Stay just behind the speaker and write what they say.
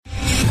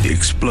the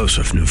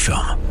explosive new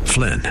film,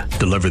 Flynn,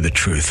 Deliver the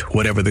Truth,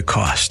 Whatever the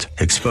Cost,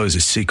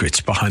 exposes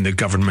secrets behind the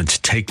government's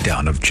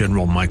takedown of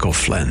General Michael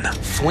Flynn.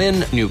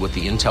 Flynn knew what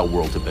the intel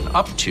world had been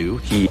up to.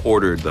 He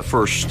ordered the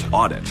first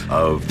audit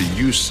of the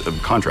use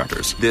of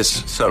contractors.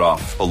 This set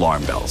off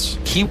alarm bells.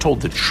 He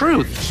told the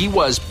truth. He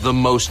was the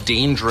most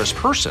dangerous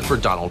person for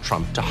Donald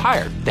Trump to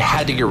hire. They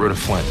had to get rid of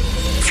Flynn.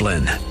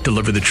 Flynn,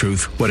 Deliver the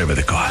Truth, Whatever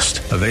the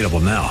Cost. Available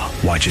now.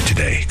 Watch it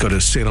today. Go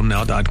to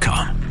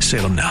salemnow.com.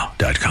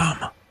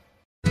 salemnow.com.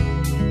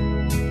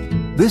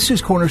 This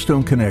is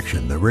Cornerstone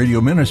Connection, the radio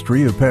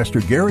ministry of Pastor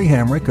Gary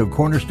Hamrick of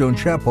Cornerstone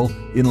Chapel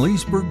in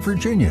Leesburg,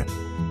 Virginia.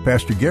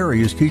 Pastor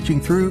Gary is teaching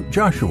through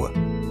Joshua. Real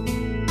love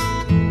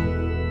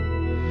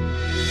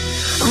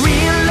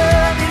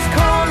is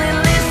calling,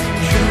 listen,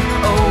 truth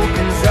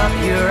opens up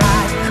your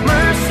eyes.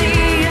 Mercy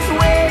is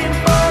waiting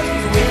for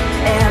you with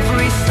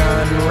every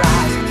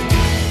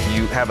sunrise.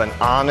 You have an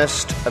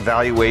honest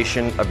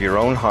evaluation of your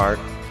own heart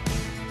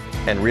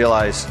and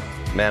realize,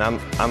 man,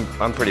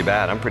 I'm pretty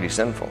bad, I'm pretty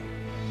sinful.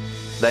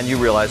 Then you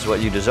realize what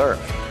you deserve.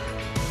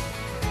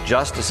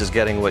 Justice is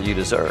getting what you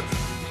deserve.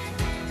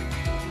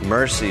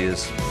 Mercy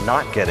is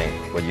not getting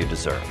what you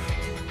deserve.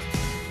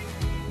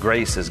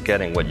 Grace is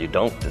getting what you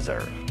don't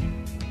deserve.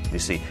 You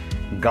see,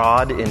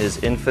 God, in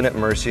His infinite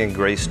mercy and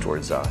grace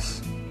towards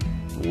us,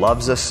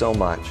 loves us so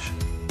much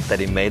that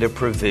He made a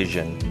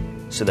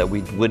provision so that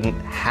we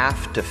wouldn't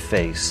have to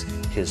face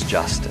His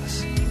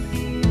justice.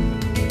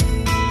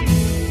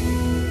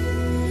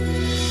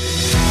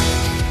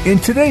 In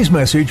today's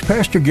message,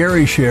 Pastor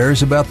Gary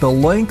shares about the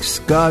lengths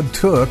God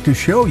took to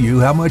show you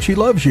how much He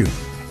loves you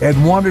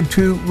and wanted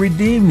to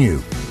redeem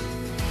you.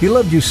 He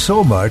loved you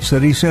so much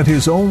that He sent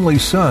His only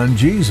Son,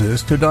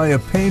 Jesus, to die a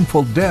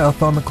painful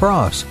death on the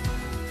cross.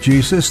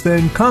 Jesus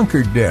then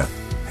conquered death,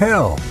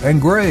 hell,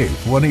 and grave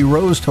when He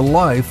rose to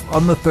life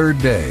on the third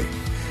day.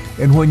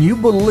 And when you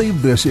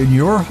believe this in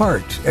your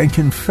heart and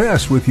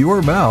confess with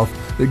your mouth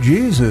that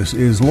Jesus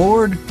is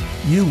Lord,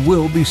 you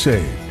will be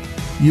saved.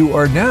 You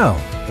are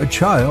now a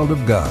child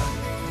of God.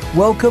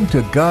 Welcome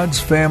to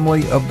God's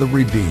family of the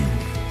redeemed.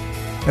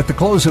 At the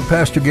close of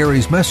Pastor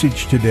Gary's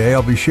message today,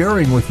 I'll be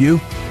sharing with you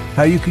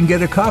how you can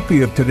get a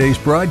copy of today's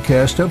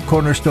broadcast of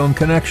Cornerstone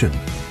Connection.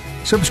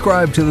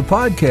 Subscribe to the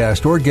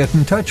podcast or get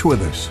in touch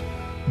with us.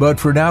 But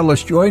for now,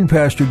 let's join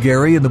Pastor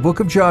Gary in the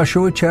book of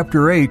Joshua,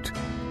 chapter 8,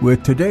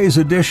 with today's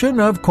edition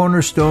of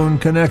Cornerstone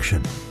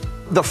Connection.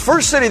 The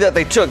first city that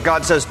they took,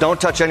 God says,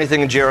 don't touch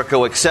anything in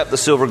Jericho except the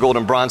silver, gold,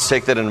 and bronze.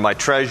 Take that into my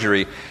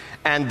treasury.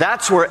 And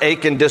that's where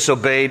Achan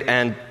disobeyed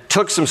and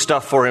took some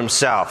stuff for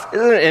himself.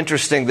 Isn't it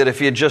interesting that if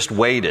he had just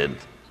waited?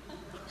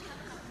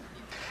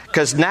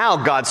 Because now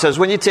God says,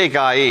 when you take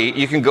IE,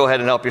 you can go ahead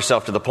and help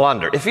yourself to the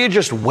plunder. If he had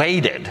just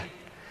waited,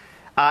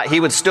 he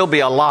would still be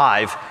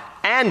alive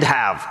and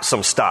have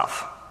some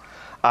stuff.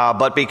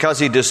 But because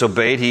he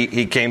disobeyed,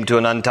 he came to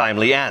an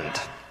untimely end.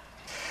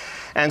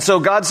 And so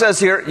God says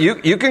here,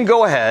 you can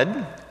go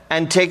ahead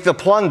and take the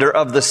plunder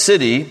of the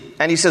city,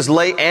 and He says,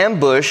 lay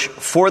ambush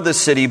for the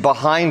city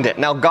behind it.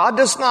 Now, God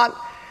does not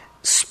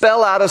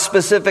spell out a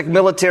specific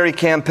military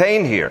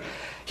campaign here.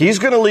 He's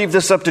going to leave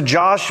this up to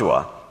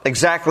Joshua,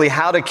 exactly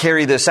how to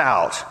carry this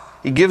out.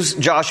 He gives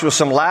Joshua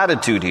some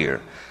latitude here.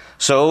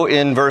 So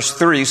in verse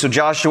 3, so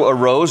Joshua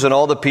arose and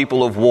all the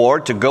people of war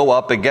to go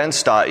up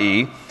against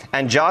Ai,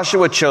 and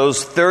Joshua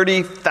chose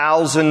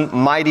 30,000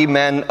 mighty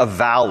men of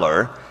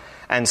valor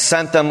and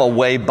sent them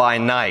away by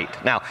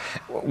night. Now,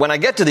 when I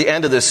get to the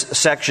end of this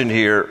section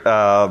here,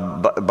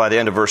 by the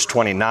end of verse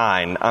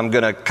 29, I'm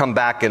going to come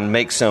back and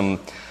make some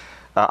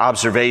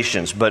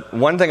observations. But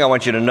one thing I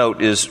want you to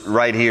note is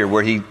right here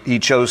where he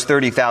chose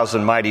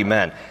 30,000 mighty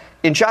men.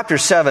 In chapter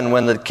 7,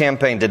 when the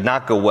campaign did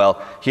not go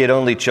well, he had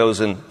only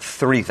chosen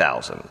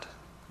 3,000.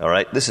 All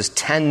right? This is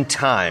 10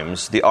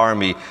 times the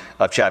army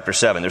of chapter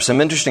 7. There's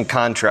some interesting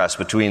contrast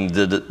between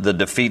the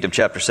defeat of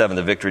chapter 7,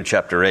 the victory of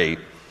chapter 8.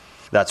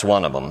 That's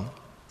one of them.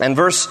 And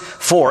verse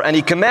 4, and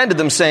he commanded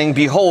them, saying,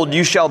 behold,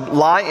 you shall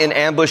lie in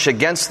ambush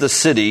against the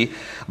city,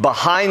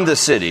 behind the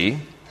city.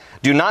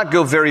 Do not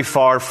go very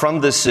far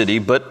from the city,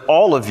 but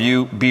all of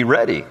you be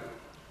ready.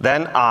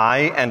 Then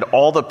I and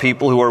all the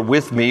people who are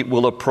with me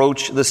will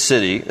approach the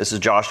city. This is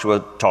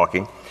Joshua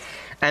talking.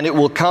 And it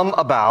will come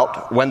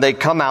about when they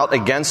come out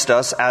against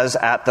us as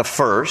at the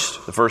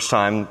first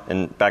time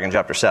back in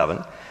chapter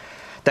 7,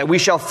 that we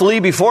shall flee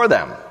before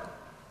them.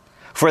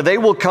 For they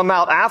will come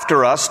out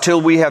after us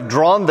till we have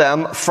drawn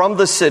them from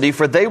the city,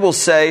 for they will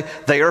say,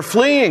 they are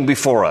fleeing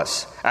before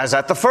us, as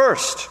at the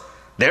first.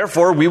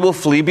 Therefore we will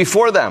flee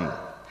before them.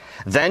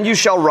 Then you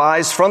shall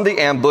rise from the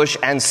ambush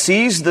and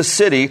seize the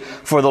city,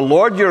 for the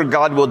Lord your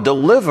God will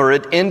deliver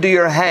it into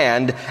your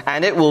hand,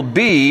 and it will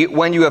be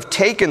when you have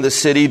taken the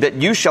city that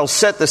you shall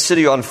set the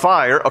city on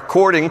fire,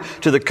 according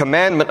to the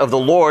commandment of the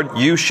Lord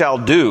you shall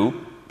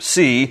do.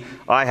 See,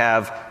 I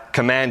have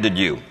commanded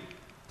you.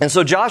 And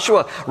so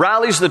Joshua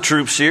rallies the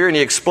troops here, and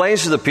he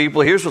explains to the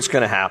people, here's what's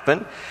going to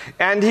happen.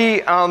 And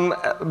he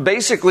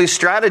basically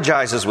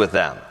strategizes with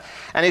them.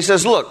 And he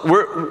says, look,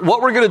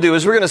 what we're going to do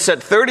is we're going to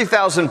set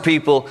 30,000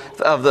 people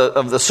of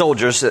the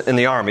soldiers in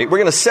the army. We're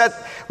going to set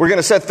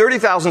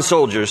 30,000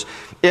 soldiers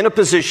in a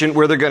position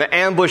where they're going to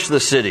ambush the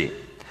city.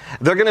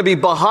 They're going to be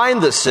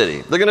behind the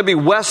city. They're going to be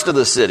west of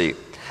the city.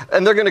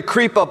 And they're going to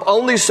creep up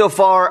only so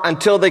far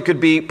until they could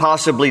be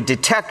possibly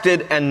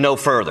detected and no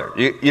further.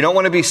 You don't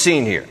want to be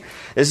seen here.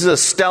 This is a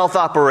stealth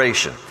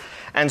operation.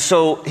 And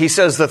so he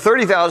says the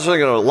 30,000 are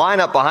going to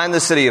line up behind the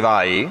city of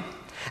Ai.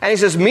 And he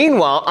says,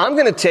 meanwhile, I'm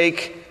going to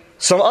take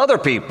some other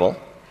people,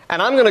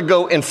 and I'm going to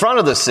go in front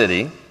of the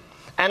city,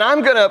 and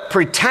I'm going to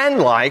pretend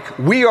like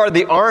we are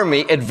the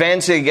army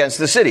advancing against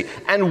the city.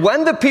 And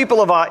when the people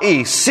of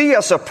Ai see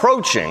us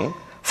approaching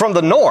from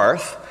the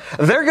north,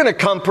 they're going to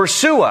come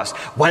pursue us.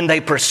 When they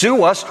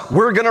pursue us,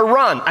 we're going to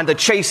run, and the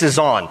chase is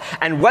on.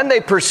 And when they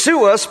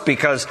pursue us,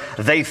 because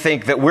they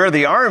think that we're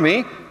the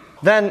army,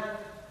 then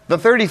the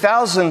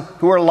 30,000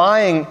 who are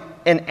lying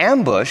in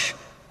ambush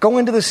go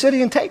into the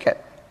city and take it.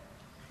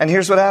 And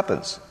here's what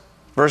happens.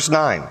 Verse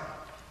 9.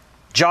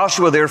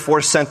 Joshua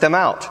therefore sent them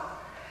out,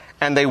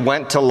 and they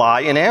went to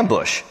lie in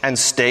ambush and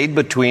stayed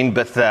between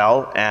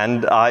Bethel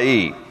and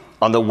Ai,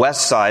 on the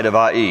west side of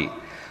Ai.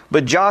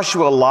 But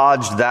Joshua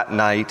lodged that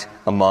night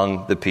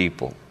among the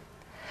people.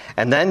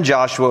 And then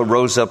Joshua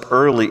rose up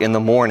early in the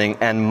morning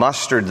and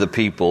mustered the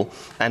people,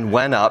 and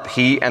went up,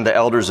 he and the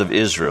elders of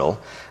Israel,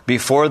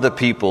 before the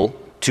people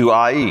to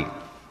Ai.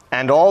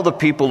 And all the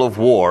people of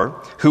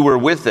war who were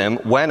with him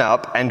went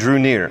up and drew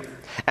near.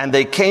 And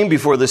they came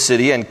before the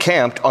city and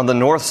camped on the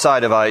north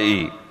side of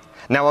Ai.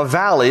 Now a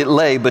valley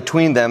lay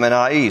between them and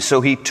Ai.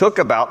 So he took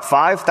about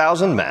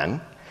 5,000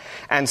 men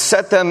and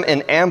set them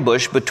in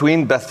ambush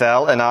between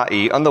Bethel and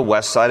Ai on the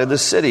west side of the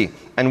city.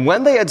 And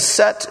when they had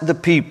set the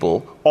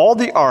people, all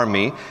the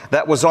army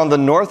that was on the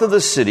north of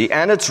the city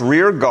and its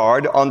rear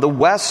guard on the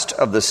west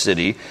of the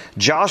city,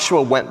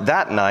 Joshua went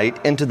that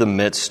night into the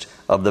midst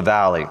of the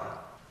valley.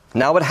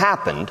 Now it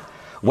happened,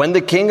 when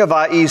the king of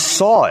Ai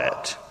saw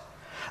it,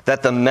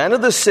 that the men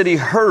of the city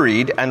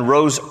hurried and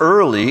rose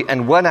early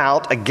and went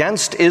out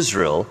against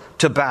Israel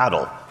to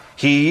battle,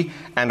 he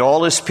and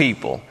all his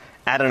people,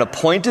 at an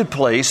appointed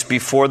place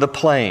before the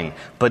plain.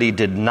 But he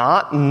did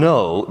not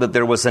know that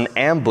there was an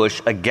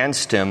ambush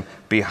against him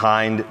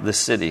behind the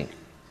city.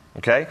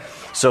 Okay?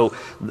 So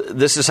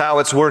this is how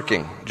it's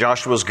working.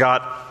 Joshua's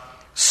got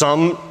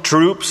some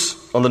troops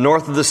on the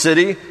north of the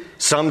city,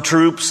 some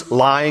troops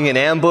lying in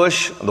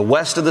ambush on the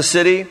west of the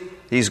city.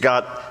 He's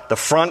got the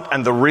front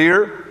and the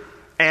rear.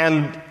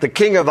 And the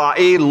king of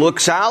Ai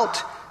looks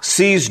out,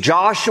 sees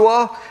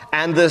Joshua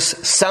and this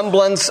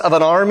semblance of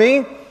an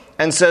army,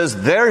 and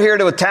says, they're here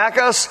to attack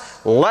us.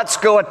 Let's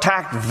go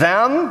attack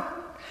them.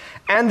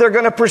 And they're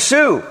going to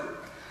pursue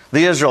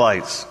the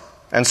Israelites.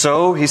 And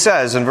so he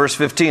says in verse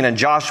 15, and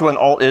Joshua and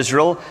all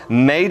Israel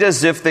made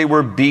as if they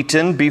were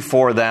beaten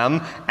before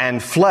them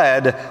and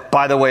fled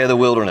by the way of the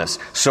wilderness.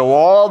 So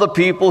all the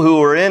people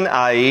who were in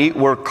Ai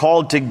were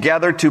called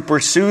together to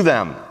pursue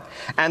them.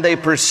 And they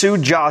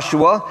pursued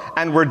Joshua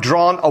and were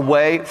drawn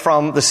away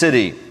from the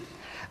city.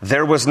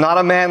 There was not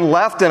a man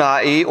left in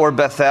Ai or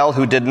Bethel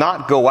who did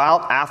not go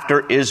out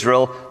after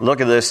Israel.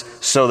 Look at this.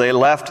 So they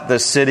left the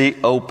city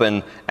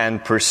open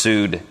and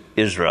pursued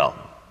Israel.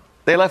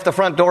 They left the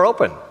front door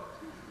open.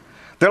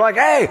 They're like,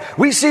 hey,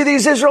 we see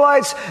these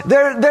Israelites.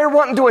 They're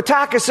wanting to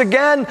attack us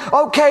again.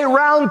 Okay,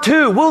 round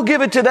two. We'll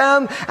give it to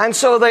them. And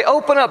so they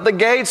open up the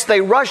gates.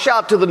 They rush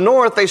out to the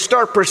north. They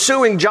start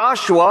pursuing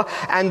Joshua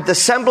and the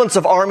semblance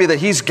of army that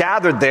he's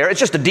gathered there. It's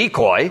just a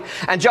decoy.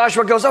 And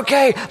Joshua goes,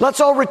 okay,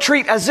 let's all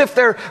retreat as if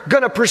they're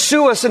going to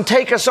pursue us and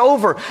take us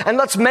over. And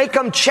let's make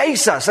them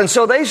chase us. And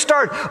so they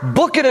start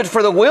booking it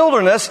for the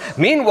wilderness.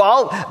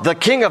 Meanwhile, the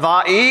king of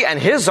Ai and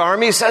his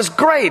army says,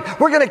 great,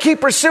 we're going to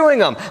keep pursuing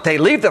them. They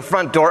leave the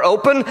front door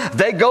open.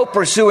 They go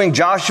pursuing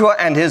Joshua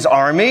and his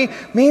army.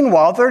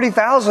 Meanwhile,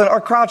 30,000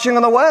 are crouching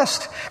on the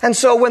west. And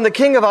so when the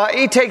king of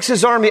Ai takes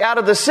his army out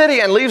of the city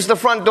and leaves the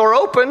front door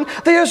open,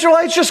 the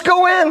Israelites just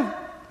go in.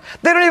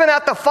 They don't even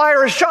have to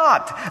fire a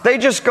shot. They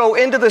just go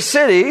into the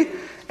city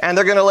and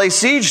they're going to lay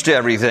siege to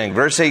everything.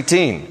 Verse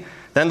 18.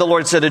 Then the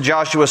Lord said to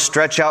Joshua,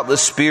 stretch out the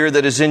spear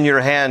that is in your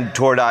hand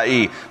toward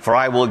Ai, for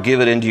I will give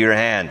it into your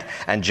hand.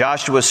 And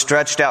Joshua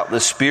stretched out the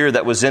spear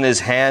that was in his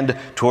hand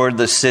toward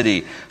the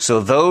city. So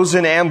those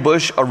in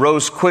ambush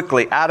arose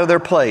quickly out of their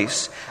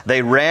place.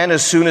 They ran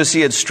as soon as he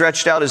had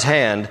stretched out his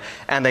hand,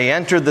 and they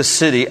entered the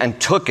city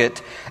and took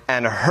it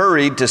and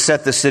hurried to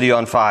set the city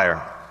on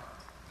fire.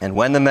 And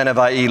when the men of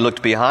Ai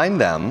looked behind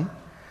them,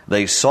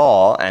 they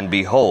saw, and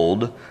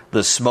behold,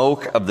 the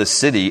smoke of the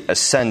city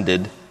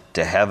ascended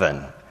to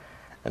heaven.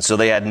 And so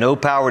they had no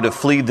power to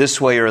flee this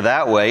way or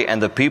that way,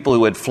 and the people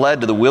who had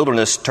fled to the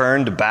wilderness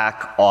turned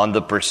back on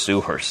the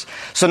pursuers.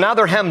 So now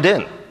they're hemmed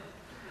in.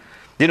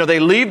 You know, they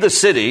leave the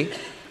city,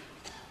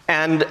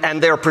 and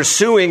they're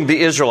pursuing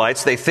the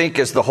Israelites, they think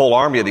is the whole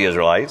army of the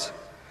Israelites.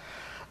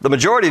 The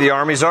majority of the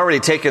army's already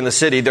taken the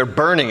city, they're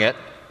burning it,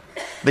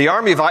 The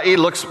army of Ai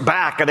looks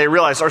back and they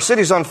realize our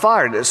city's on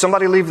fire. Did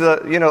somebody leave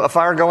a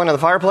fire going in the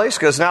fireplace?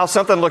 Because now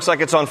something looks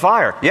like it's on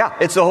fire. Yeah,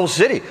 it's the whole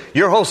city.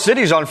 Your whole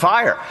city's on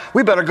fire.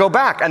 We better go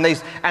back. And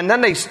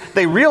then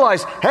they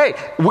realize, hey,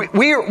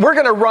 we're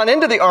going to run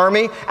into the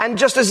army. And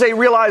just as they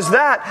realize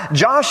that,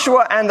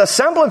 Joshua and the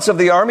semblance of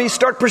the army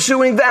start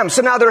pursuing them.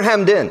 So now they're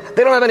hemmed in.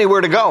 They don't have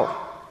anywhere to go.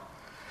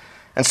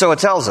 And so it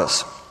tells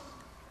us.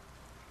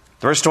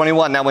 Verse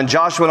 21, now when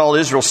Joshua and all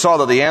Israel saw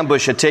that the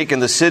ambush had taken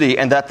the city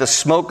and that the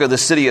smoke of the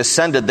city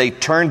ascended, they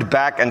turned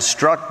back and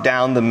struck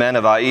down the men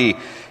of Ai.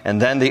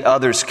 And then the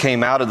others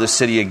came out of the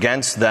city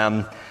against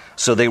them.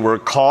 So they were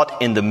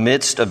caught in the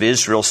midst of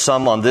Israel,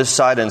 some on this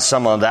side and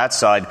some on that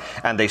side.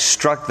 And they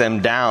struck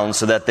them down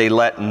so that they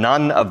let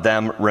none of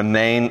them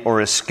remain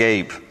or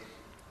escape.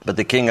 But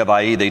the king of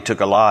Ai they took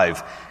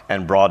alive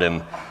and brought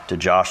him to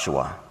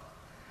Joshua.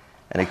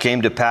 And it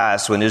came to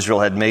pass, when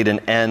Israel had made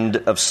an end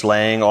of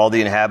slaying all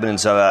the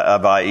inhabitants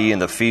of Ai in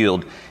the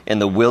field, in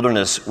the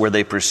wilderness where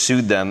they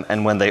pursued them,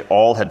 and when they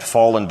all had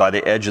fallen by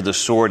the edge of the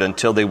sword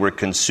until they were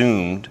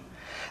consumed,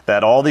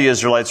 that all the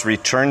Israelites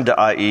returned to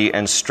Ai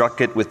and struck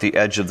it with the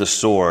edge of the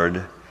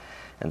sword.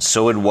 And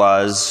so it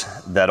was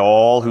that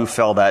all who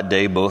fell that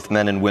day, both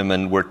men and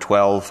women, were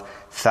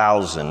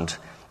 12,000,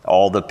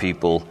 all the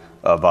people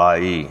of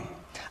Ai.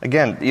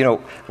 Again,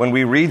 when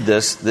we read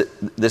this,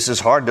 this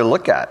is hard to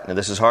look at. And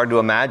this is hard to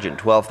imagine,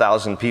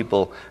 12,000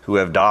 people who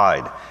have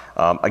died.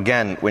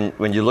 Again,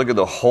 when you look at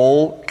the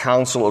whole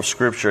counsel of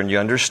Scripture and you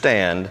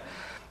understand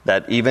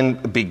that even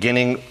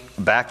beginning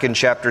back in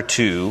chapter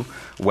 2,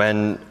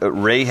 when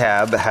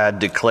Rahab had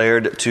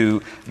declared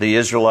to the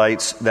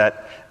Israelites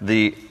that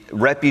the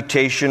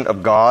reputation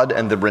of God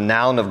and the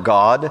renown of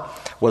God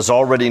was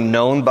already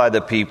known by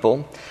the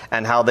people,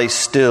 and how they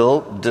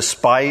still,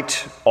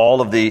 despite all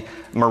of the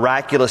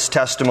miraculous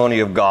testimony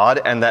of God,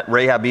 and that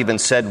Rahab even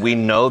said, we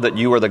know that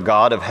you are the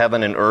God of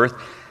heaven and earth,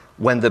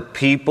 when the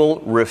people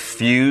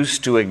refuse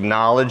to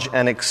acknowledge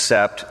and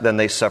accept, then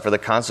they suffer the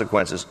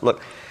consequences.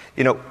 Look,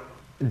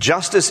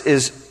 justice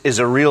is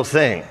a real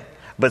thing,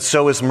 but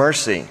so is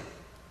mercy.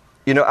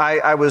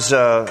 I was,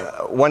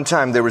 one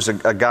time there was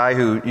a guy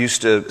who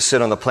used to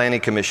sit on the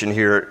planning commission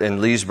here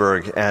in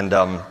Leesburg,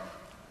 and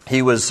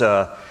he was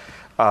a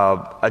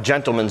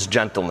gentleman's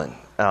gentleman.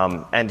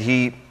 And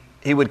he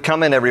would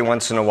come in every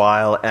once in a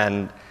while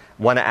and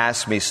want to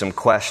ask me some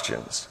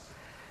questions,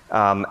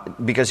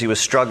 because he was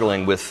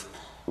struggling with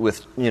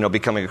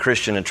becoming a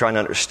Christian and trying to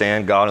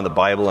understand God and the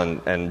Bible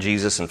and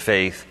Jesus and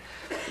faith.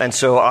 And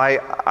so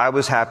I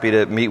was happy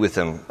to meet with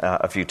him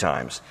a few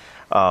times.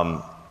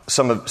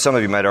 Some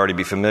of you might already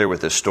be familiar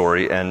with this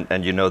story,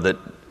 and you know that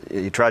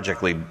he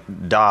tragically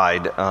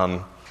died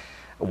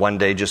one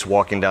day just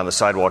walking down the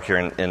sidewalk here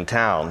in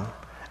town.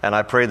 And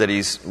I pray that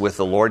he's with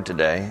the Lord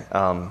today.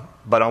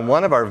 But on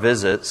one of our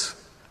visits,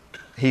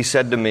 he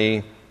said to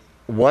me,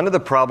 one of the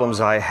problems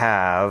I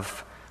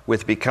have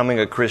with becoming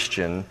a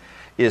Christian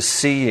is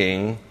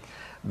seeing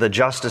the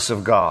justice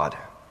of God.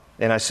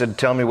 And I said,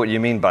 tell me what you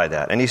mean by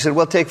that. And he said,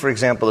 well, take, for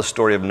example, the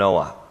story of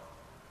Noah.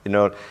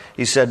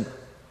 He said,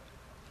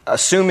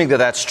 assuming that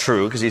that's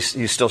true, because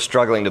he's still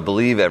struggling to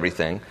believe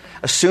everything,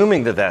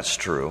 assuming that that's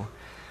true,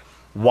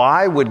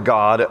 why would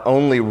God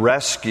only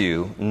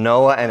rescue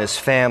Noah and his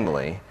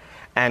family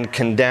and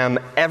condemn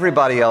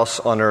everybody else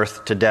on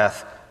earth to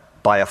death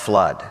by a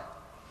flood?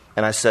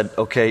 And I said,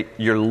 okay,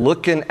 you're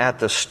looking at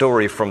the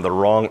story from the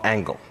wrong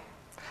angle.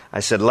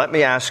 I said, let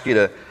me ask you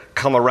to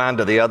come around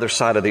to the other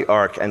side of the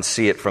ark and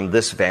see it from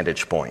this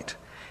vantage point.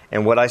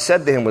 And what I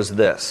said to him was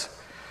this: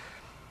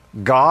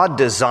 God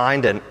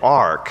designed an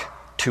ark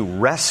to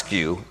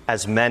rescue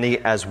as many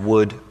as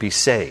would be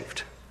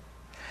saved.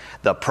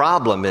 The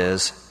problem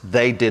is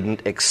they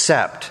didn't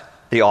accept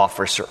the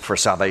offer for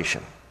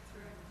salvation.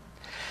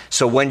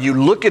 So when you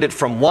look at it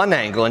from one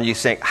angle and you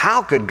think,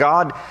 how could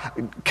God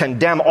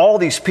condemn all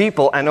these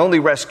people and only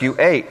rescue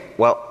 8?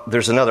 Well,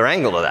 there's another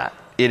angle to that.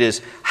 It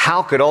is,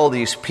 how could all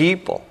these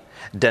people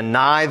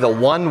deny the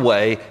one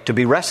way to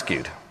be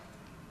rescued?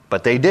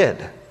 But they did.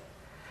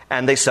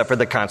 And they suffered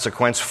the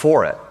consequence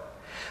for it.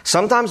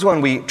 Sometimes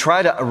when we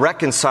try to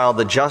reconcile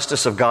the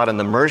justice of God and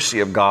the mercy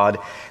of God,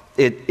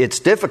 it's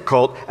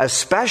difficult,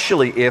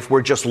 especially if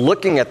we're just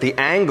looking at the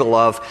angle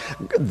of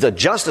the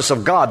justice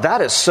of God. That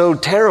is so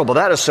terrible.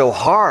 That is so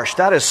harsh.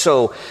 That is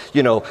so,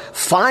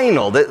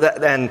 final.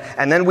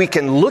 And then we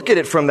can look at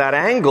it from that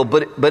angle.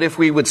 But if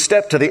we would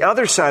step to the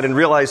other side and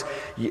realize,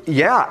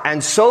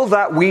 and so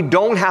that we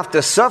don't have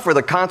to suffer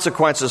the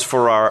consequences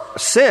for our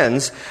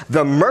sins,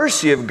 the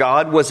mercy of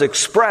God was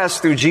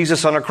expressed through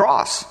Jesus on a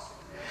cross.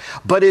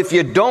 But if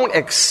you don't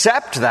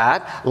accept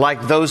that,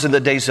 like those in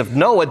the days of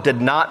Noah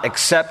did not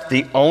accept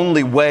the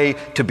only way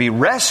to be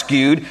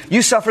rescued,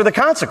 you suffer the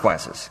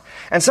consequences.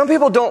 And some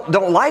people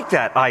don't like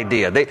that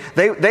idea.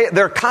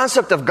 Their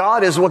concept of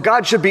God is, well,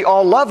 God should be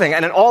all-loving,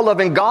 and an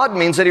all-loving God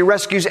means that He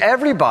rescues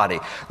everybody.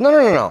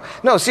 No.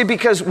 No, see,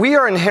 because we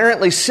are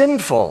inherently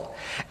sinful,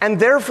 and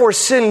therefore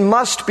sin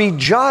must be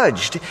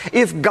judged.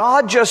 If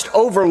God just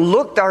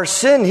overlooked our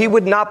sin, He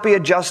would not be a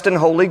just and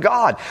holy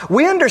God.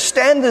 We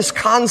understand this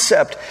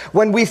concept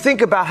when we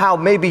think about how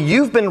maybe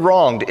you've been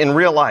wronged in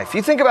real life.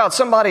 You think about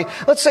somebody,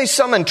 let's say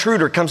some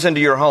intruder comes into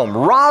your home,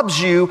 robs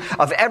you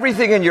of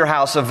everything in your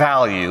house of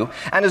value,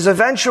 and is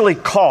eventually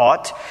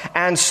caught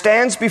and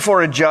stands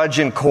before a judge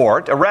in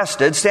court,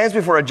 arrested, stands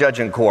before a judge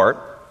in court.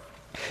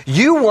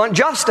 You want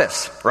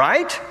justice,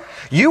 right?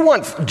 You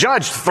want,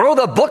 judge, throw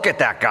the book at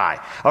that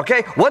guy.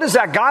 Okay? What does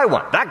that guy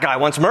want? That guy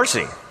wants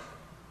mercy.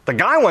 The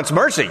guy wants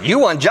mercy. You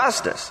want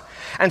justice.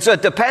 And so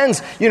it depends,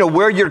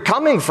 where you're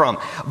coming from.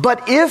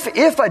 But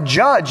if a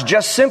judge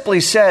just simply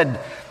said,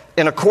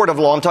 in a court of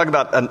law, I'm talking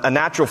about a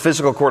natural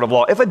physical court of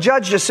law, if a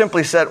judge just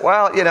simply said,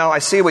 well, I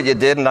see what you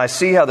did, and I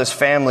see how this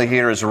family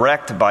here is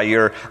wrecked by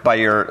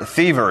your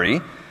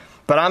thievery,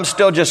 but I'm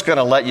still just going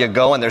to let you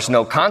go and there's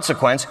no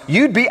consequence,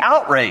 you'd be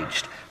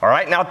outraged. All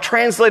right? Now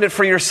translate it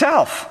for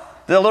yourself.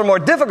 It's a little more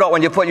difficult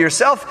when you put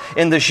yourself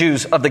in the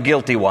shoes of the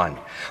guilty one.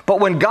 But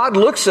when God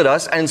looks at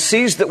us and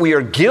sees that we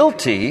are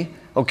guilty,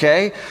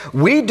 okay,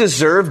 we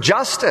deserve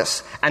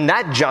justice. And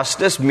that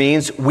justice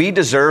means we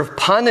deserve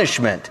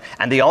punishment.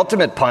 And the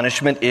ultimate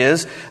punishment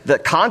is the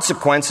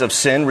consequence of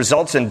sin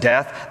results in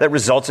death, that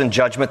results in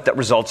judgment, that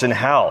results in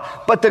hell.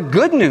 But the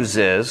good news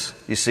is,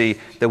 you see,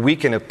 that we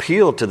can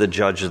appeal to the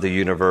judge of the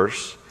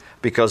universe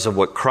because of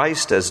what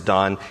Christ has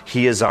done.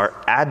 He is our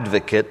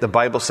advocate. The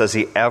Bible says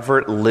He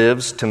ever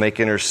lives to make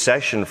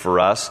intercession for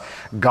us.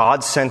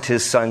 God sent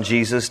His Son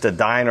Jesus to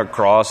die on a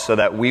cross so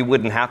that we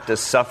wouldn't have to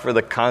suffer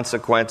the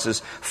consequences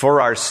for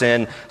our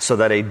sin, so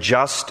that a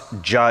just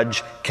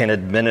judge can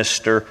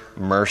administer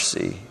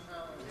mercy.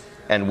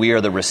 And we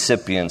are the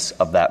recipients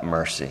of that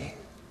mercy.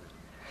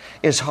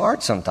 It's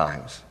hard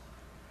sometimes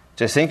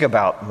to think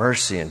about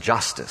mercy and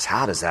justice.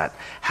 How does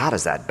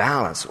that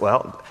balance?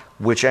 Well,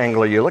 which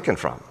angle are you looking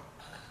from?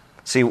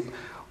 See,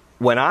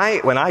 when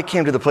I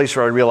came to the place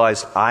where I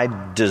realized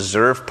I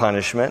deserve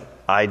punishment,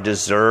 I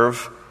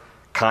deserve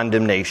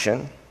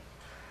condemnation,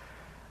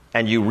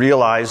 and you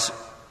realize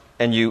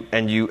and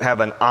you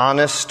have an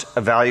honest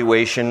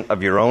evaluation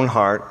of your own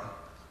heart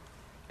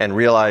and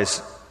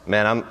realize,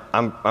 man,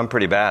 I'm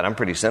pretty bad, I'm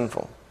pretty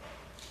sinful.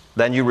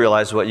 Then you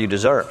realize what you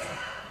deserve.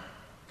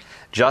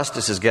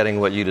 Justice is getting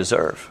what you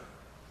deserve.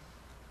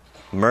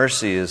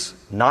 Mercy is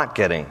not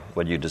getting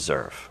what you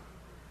deserve.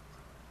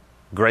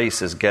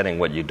 Grace is getting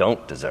what you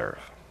don't deserve.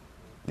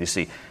 You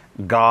see,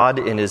 God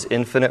in His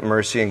infinite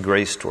mercy and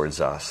grace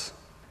towards us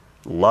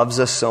loves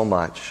us so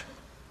much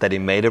that He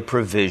made a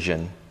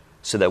provision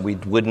so that we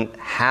wouldn't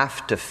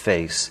have to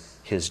face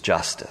His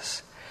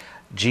justice.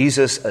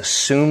 Jesus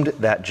assumed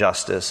that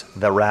justice,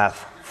 the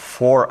wrath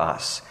for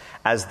us,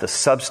 as the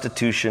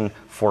substitution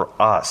for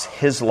us.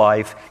 His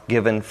life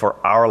given for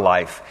our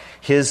life.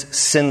 His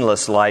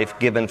sinless life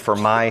given for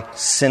my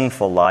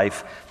sinful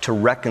life to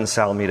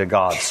reconcile me to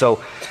God.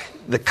 So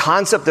the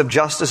concept of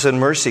justice and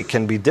mercy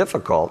can be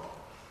difficult,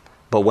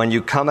 but when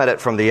you come at it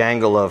from the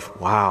angle of,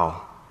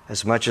 wow,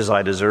 as much as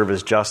I deserve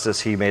His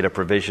justice, He made a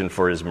provision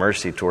for His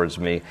mercy towards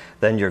me,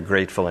 then you're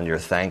grateful and you're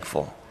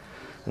thankful.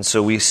 And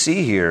so we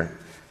see here,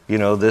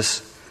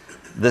 this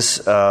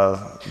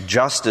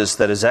justice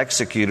that is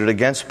executed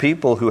against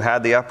people who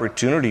had the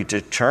opportunity to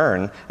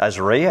turn, as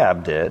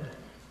Rahab did,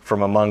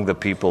 from among the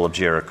people of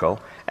Jericho,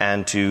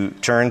 and to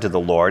turn to the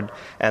Lord.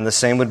 And the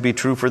same would be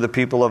true for the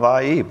people of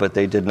Ai, but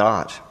they did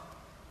not.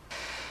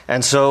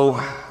 And so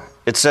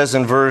it says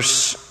in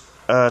verse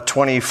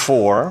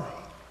 24,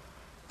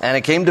 and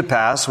it came to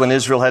pass when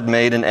Israel had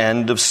made an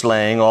end of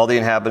slaying all the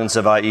inhabitants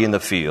of Ai in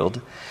the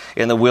field,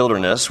 in the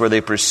wilderness where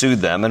they pursued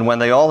them, and when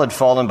they all had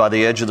fallen by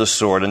the edge of the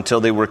sword until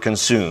they were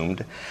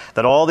consumed,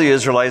 that all the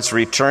Israelites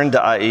returned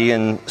to Ai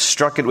and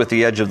struck it with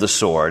the edge of the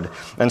sword.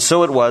 And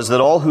so it was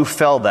that all who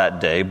fell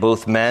that day,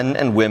 both men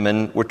and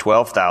women, were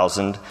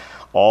 12,000,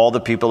 all the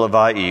people of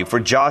Ai. For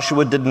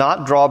Joshua did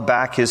not draw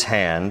back his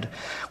hand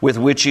with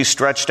which he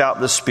stretched out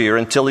the spear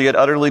until he had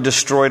utterly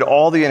destroyed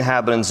all the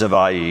inhabitants of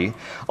Ai.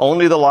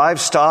 Only the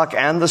livestock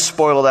and the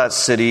spoil of that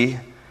city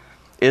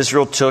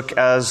Israel took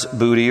as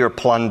booty or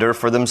plunder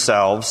for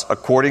themselves,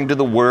 according to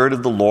the word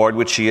of the Lord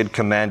which He had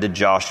commanded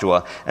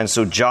Joshua. And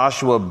so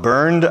Joshua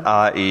burned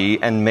Ai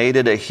and made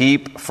it a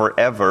heap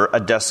forever, a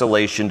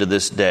desolation to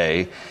this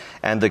day.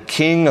 And the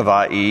king of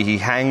Ai He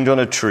hanged on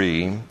a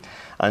tree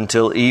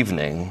until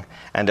evening.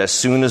 And as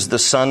soon as the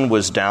sun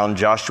was down,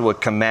 Joshua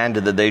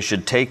commanded that they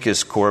should take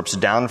his corpse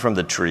down from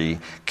the tree,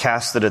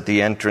 cast it at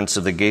the entrance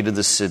of the gate of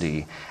the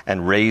city,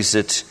 and raise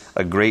it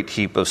a great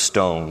heap of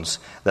stones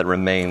that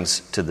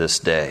remains to this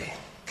day.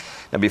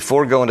 Now,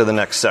 before going to the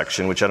next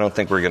section, which I don't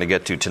think we're going to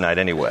get to tonight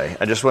anyway,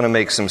 I just want to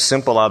make some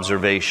simple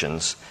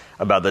observations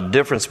about the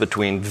difference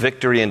between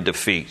victory and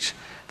defeat.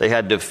 They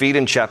had defeat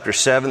in chapter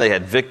 7. They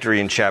had victory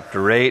in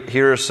chapter 8.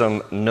 Here are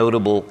some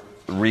notable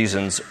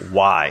reasons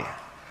why.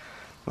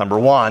 Number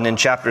one, in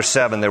chapter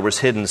 7, there was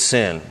hidden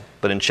sin,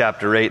 but in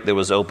chapter 8, there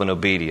was open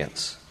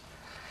obedience.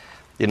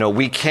 You know,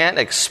 we can't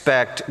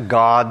expect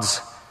God's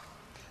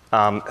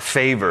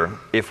favor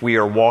if we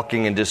are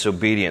walking in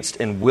disobedience,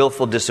 in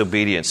willful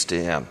disobedience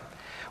to Him.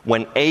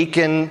 When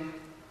Achan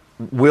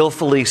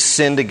willfully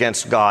sinned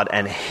against God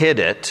and hid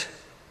it,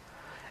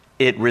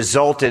 it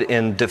resulted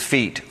in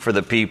defeat for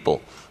the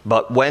people.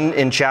 But when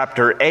in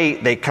chapter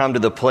 8 they come to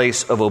the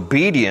place of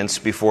obedience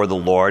before the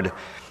Lord,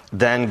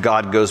 then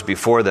God goes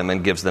before them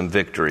and gives them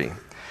victory.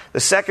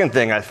 The second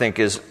thing I think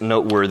is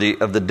noteworthy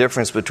of the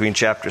difference between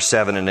chapter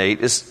 7 and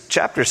 8 is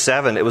chapter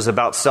 7, it was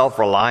about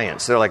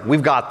self-reliance. They're like,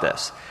 we've got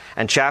this.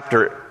 And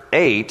chapter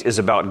 8 is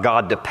about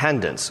God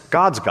dependence.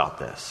 God's got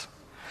this.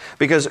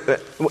 Because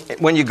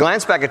when you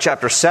glance back at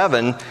chapter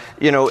 7,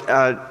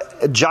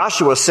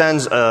 Joshua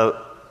sends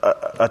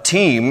a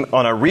team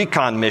on a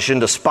recon mission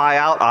to spy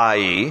out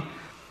Ai,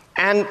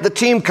 and the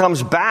team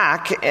comes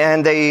back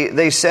and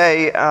they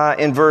say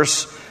in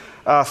verse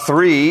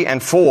 3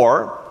 and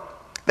 4,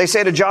 they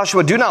say to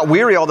Joshua, do not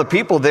weary all the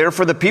people there,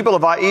 for the people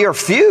of Ai are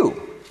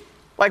few.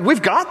 Like,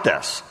 we've got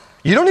this.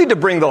 You don't need to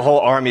bring the whole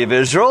army of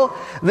Israel.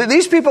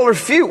 These people are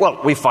few.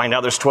 Well, we find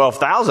out there's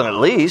 12,000 at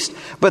least.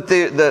 But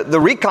the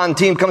recon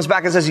team comes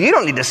back and says, you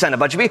don't need to send a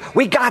bunch of people.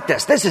 We got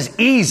this. This is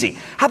easy.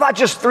 How about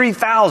just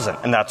 3,000?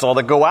 And that's all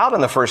that go out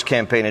in the first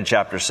campaign in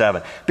chapter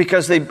 7.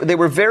 Because they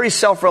were very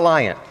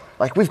self-reliant.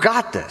 Like, we've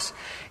got this.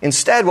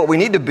 Instead, what we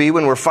need to be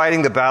when we're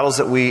fighting the battles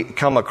that we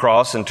come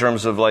across in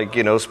terms of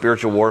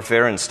spiritual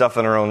warfare and stuff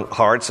in our own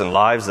hearts and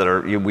lives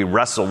that we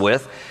wrestle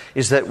with,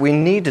 is that we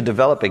need to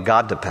develop a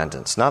God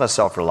dependence, not a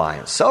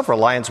self-reliance.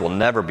 Self-reliance will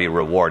never be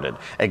rewarded.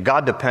 A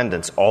God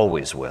dependence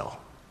always will.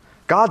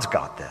 God's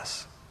got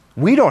this.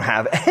 We don't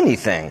have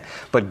anything,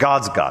 but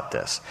God's got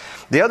this.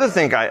 The other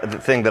thing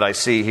that I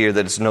see here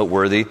that is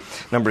noteworthy,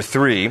 number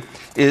 3,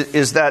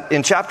 is that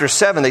in chapter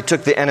 7, they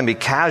took the enemy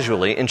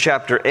casually. In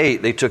chapter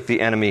 8, they took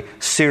the enemy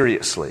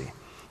seriously.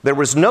 There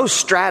was no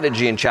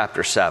strategy in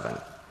chapter 7.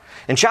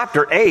 In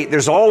chapter 8,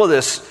 there's all of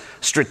this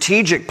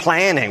strategic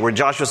planning where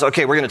Joshua says,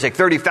 okay, we're going to take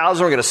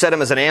 30,000, we're going to set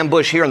them as an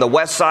ambush here on the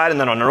west side, and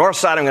then on the north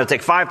side, I'm going to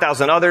take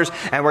 5,000 others,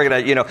 and we're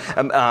going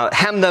to,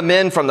 hem them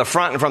in from the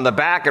front and from the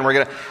back, and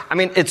we're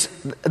going to,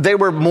 they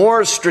were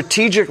more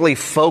strategically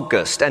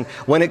focused. And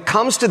when it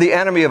comes to the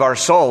enemy of our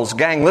souls,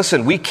 gang,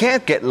 listen, we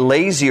can't get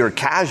lazy or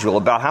casual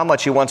about how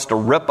much he wants to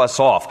rip us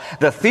off.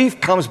 The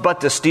thief comes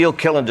but to steal,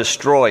 kill, and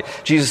destroy.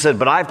 Jesus said,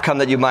 but I've come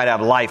that you might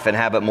have life and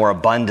have it more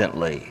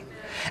abundantly.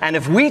 And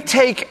if we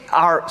take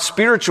our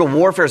spiritual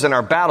warfares and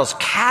our battles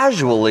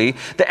casually,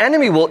 the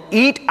enemy will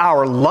eat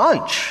our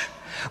lunch.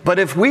 But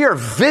if we are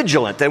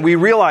vigilant and we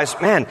realize,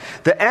 man,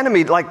 the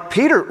enemy, like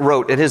Peter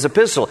wrote in his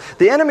epistle,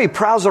 the enemy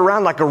prowls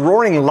around like a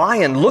roaring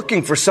lion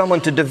looking for someone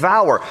to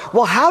devour.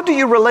 Well, how do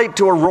you relate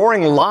to a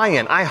roaring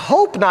lion? I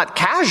hope not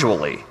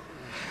casually.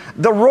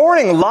 The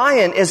roaring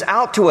lion is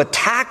out to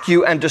attack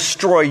you and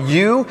destroy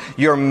you,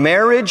 your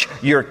marriage,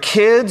 your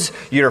kids,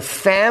 your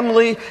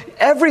family,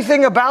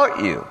 everything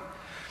about you.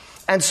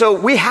 And so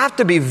we have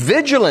to be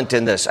vigilant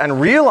in this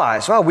and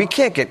realize, well, we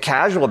can't get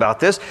casual about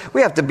this.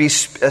 We have to be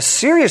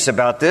serious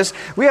about this.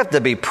 We have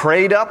to be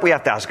prayed up. We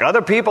have to ask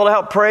other people to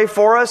help pray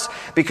for us,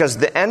 because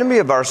the enemy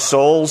of our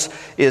souls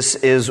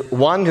is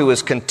one who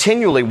is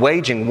continually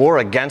waging war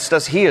against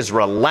us. He is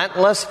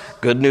relentless.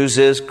 Good news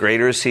is,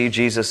 greater is he,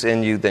 Jesus,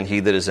 in you than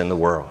he that is in the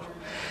world.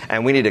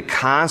 And we need to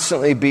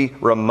constantly be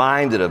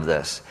reminded of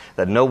this,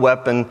 that no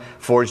weapon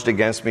forged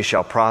against me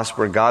shall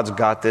prosper. God's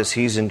got this.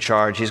 He's in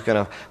charge. He's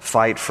going to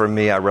fight for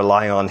me. I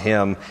rely on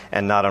him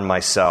and not on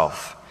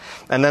myself.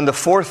 And then the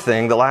fourth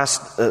thing, the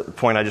last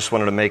point I just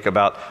wanted to make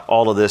about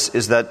all of this,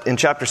 is that in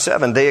chapter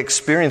 7, they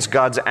experienced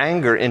God's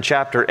anger. In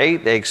chapter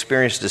 8, they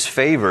experienced his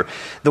favor.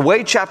 The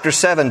way chapter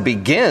 7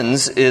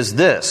 begins is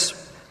this.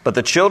 But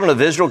the children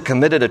of Israel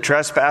committed a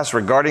trespass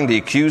regarding the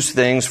accused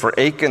things, for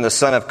Achan, the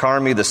son of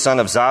Carmi, the son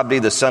of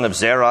Zabdi, the son of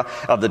Zerah,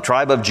 of the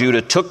tribe of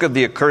Judah, took of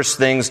the accursed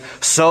things.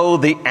 So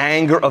the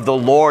anger of the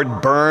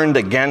Lord burned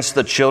against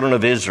the children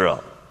of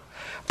Israel.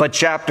 But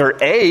chapter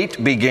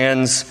 8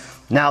 begins,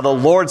 now the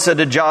Lord said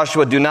to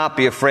Joshua, do not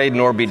be afraid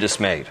nor be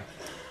dismayed.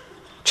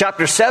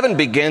 Chapter 7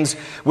 begins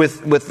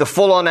with the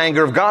full-on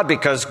anger of God,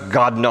 because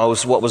God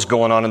knows what was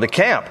going on in the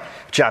camp.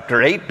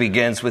 Chapter 8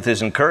 begins with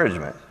his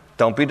encouragement.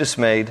 Don't be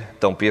dismayed.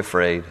 Don't be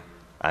afraid.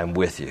 I'm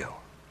with you.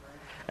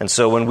 And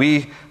so when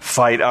we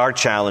fight our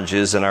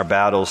challenges and our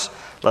battles,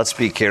 let's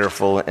be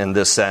careful in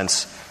this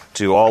sense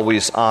to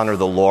always honor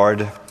the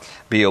Lord,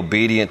 be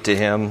obedient to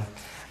him,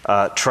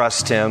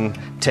 trust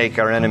him, take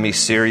our enemies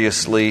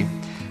seriously,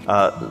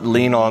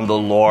 lean on the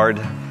Lord,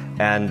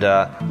 and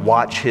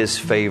watch his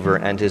favor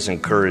and his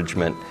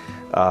encouragement,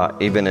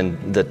 even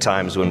in the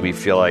times when we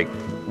feel like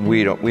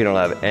we don't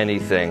have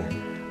anything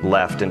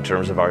left in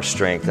terms of our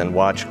strength, and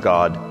watch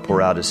God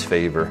pour out his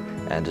favor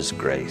and his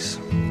grace.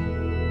 Open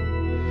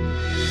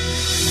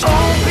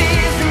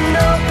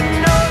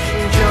ocean,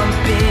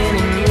 jump in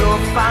and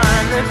you'll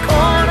find the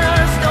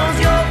cornerstone's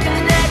your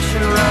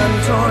connection. Run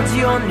towards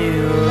your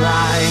new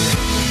life.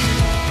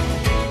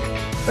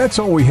 That's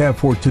all we have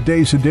for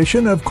today's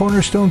edition of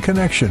Cornerstone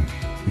Connection.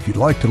 If you'd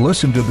like to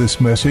listen to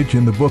this message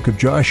in the book of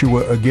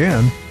Joshua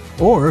again,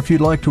 or if you'd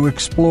like to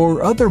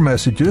explore other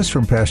messages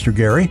from Pastor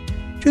Gary,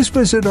 just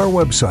visit our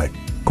website,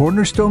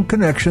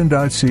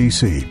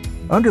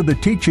 cornerstoneconnection.cc. Under the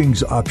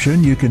Teachings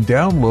option, you can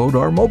download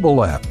our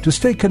mobile app to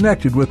stay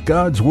connected with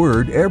God's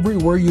Word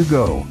everywhere you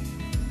go.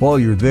 While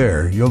you're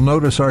there, you'll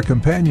notice our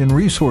companion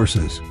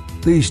resources.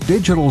 These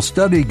digital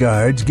study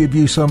guides give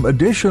you some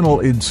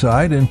additional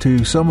insight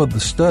into some of the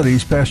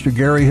studies Pastor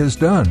Gary has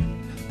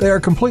done. They are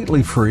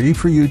completely free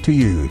for you to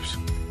use.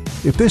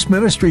 If this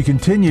ministry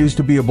continues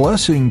to be a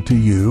blessing to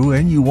you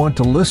and you want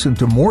to listen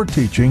to more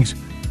teachings,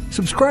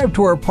 subscribe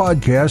to our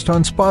podcast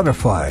on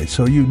Spotify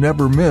so you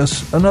never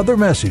miss another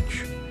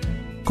message.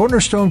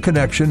 Cornerstone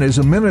Connection is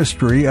a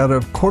ministry out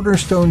of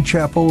Cornerstone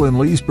Chapel in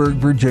Leesburg,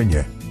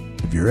 Virginia.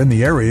 If you're in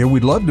the area,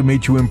 we'd love to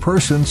meet you in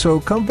person, so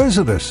come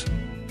visit us.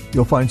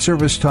 You'll find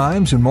service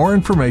times and more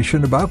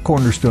information about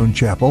Cornerstone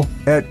Chapel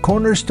at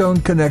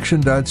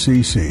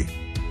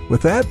cornerstoneconnection.cc.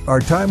 With that,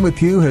 our time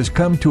with you has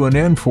come to an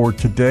end for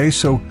today,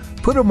 so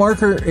put a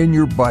marker in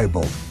your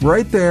Bible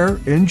right there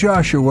in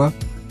Joshua,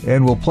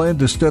 and we'll plan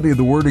to study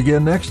the Word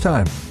again next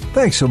time.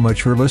 Thanks so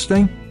much for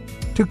listening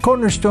to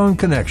Cornerstone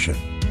Connection.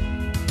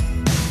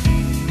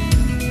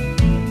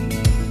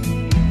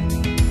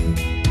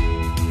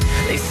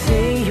 They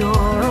say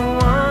you're a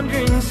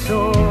wandering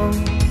soul,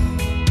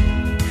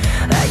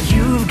 that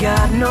you've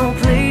got no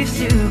place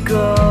to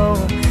go,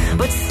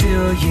 but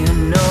still you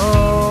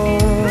know,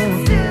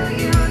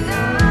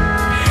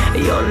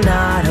 you're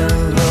not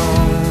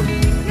alone.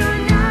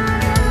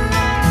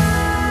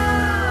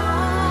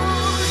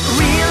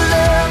 Real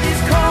love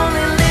is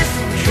calling,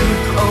 listen,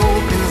 truth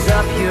opens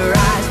up your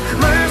eyes.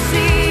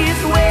 Mercy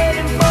is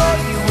waiting for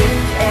you with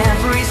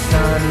every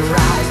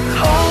sunrise.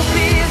 Hope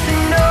is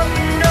an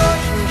open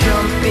ocean,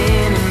 jump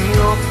in and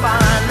you'll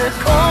find the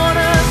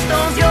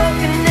cornerstones, your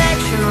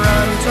connection,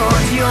 run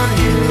towards your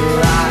new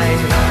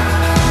life.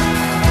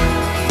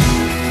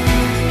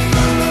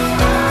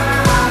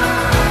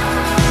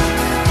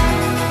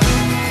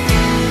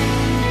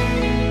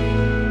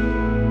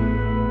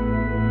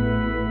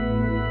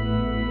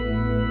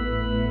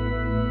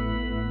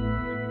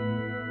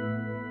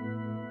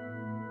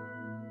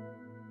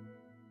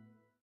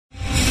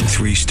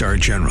 Three-star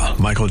General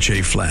Michael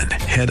J. Flynn,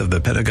 head of the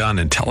Pentagon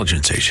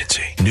Intelligence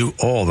Agency, knew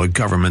all the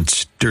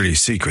government's dirty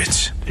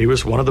secrets. He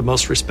was one of the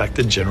most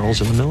respected generals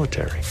in the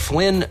military.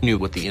 Flynn knew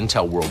what the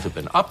intel world had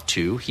been up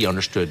to. He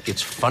understood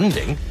its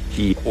funding.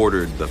 He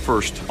ordered the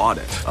first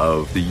audit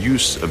of the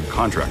use of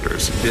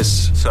contractors.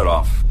 This set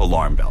off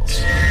alarm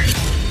bells.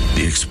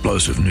 The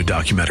explosive new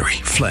documentary,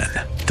 Flynn,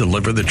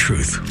 Deliver the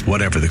Truth,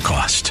 Whatever the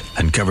Cost,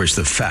 uncovers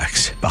the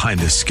facts behind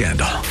this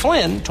scandal.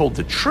 Flynn told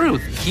the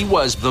truth. He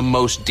was the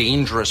most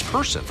dangerous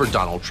person for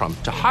Donald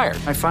Trump to hire.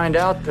 I find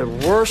out the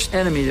worst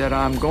enemy that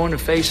I'm going to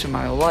face in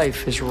my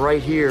life is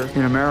right here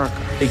in America.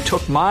 They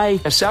took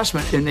my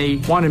assessment and they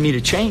wanted me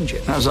to change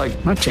it. And I was like,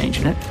 I'm not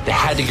changing it. They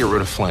had to get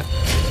rid of Flynn.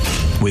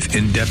 With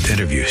in-depth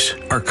interviews,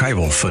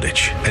 archival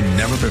footage, and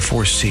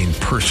never-before-seen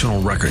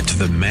personal records of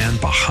the man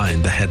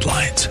behind the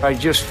headlines. I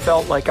just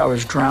felt like I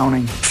was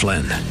drowning.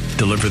 Flynn,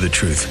 Deliver the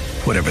Truth,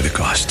 Whatever the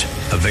Cost.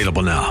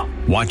 Available now.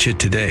 Watch it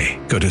today.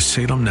 Go to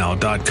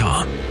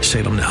salemnow.com.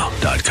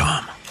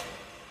 salemnow.com.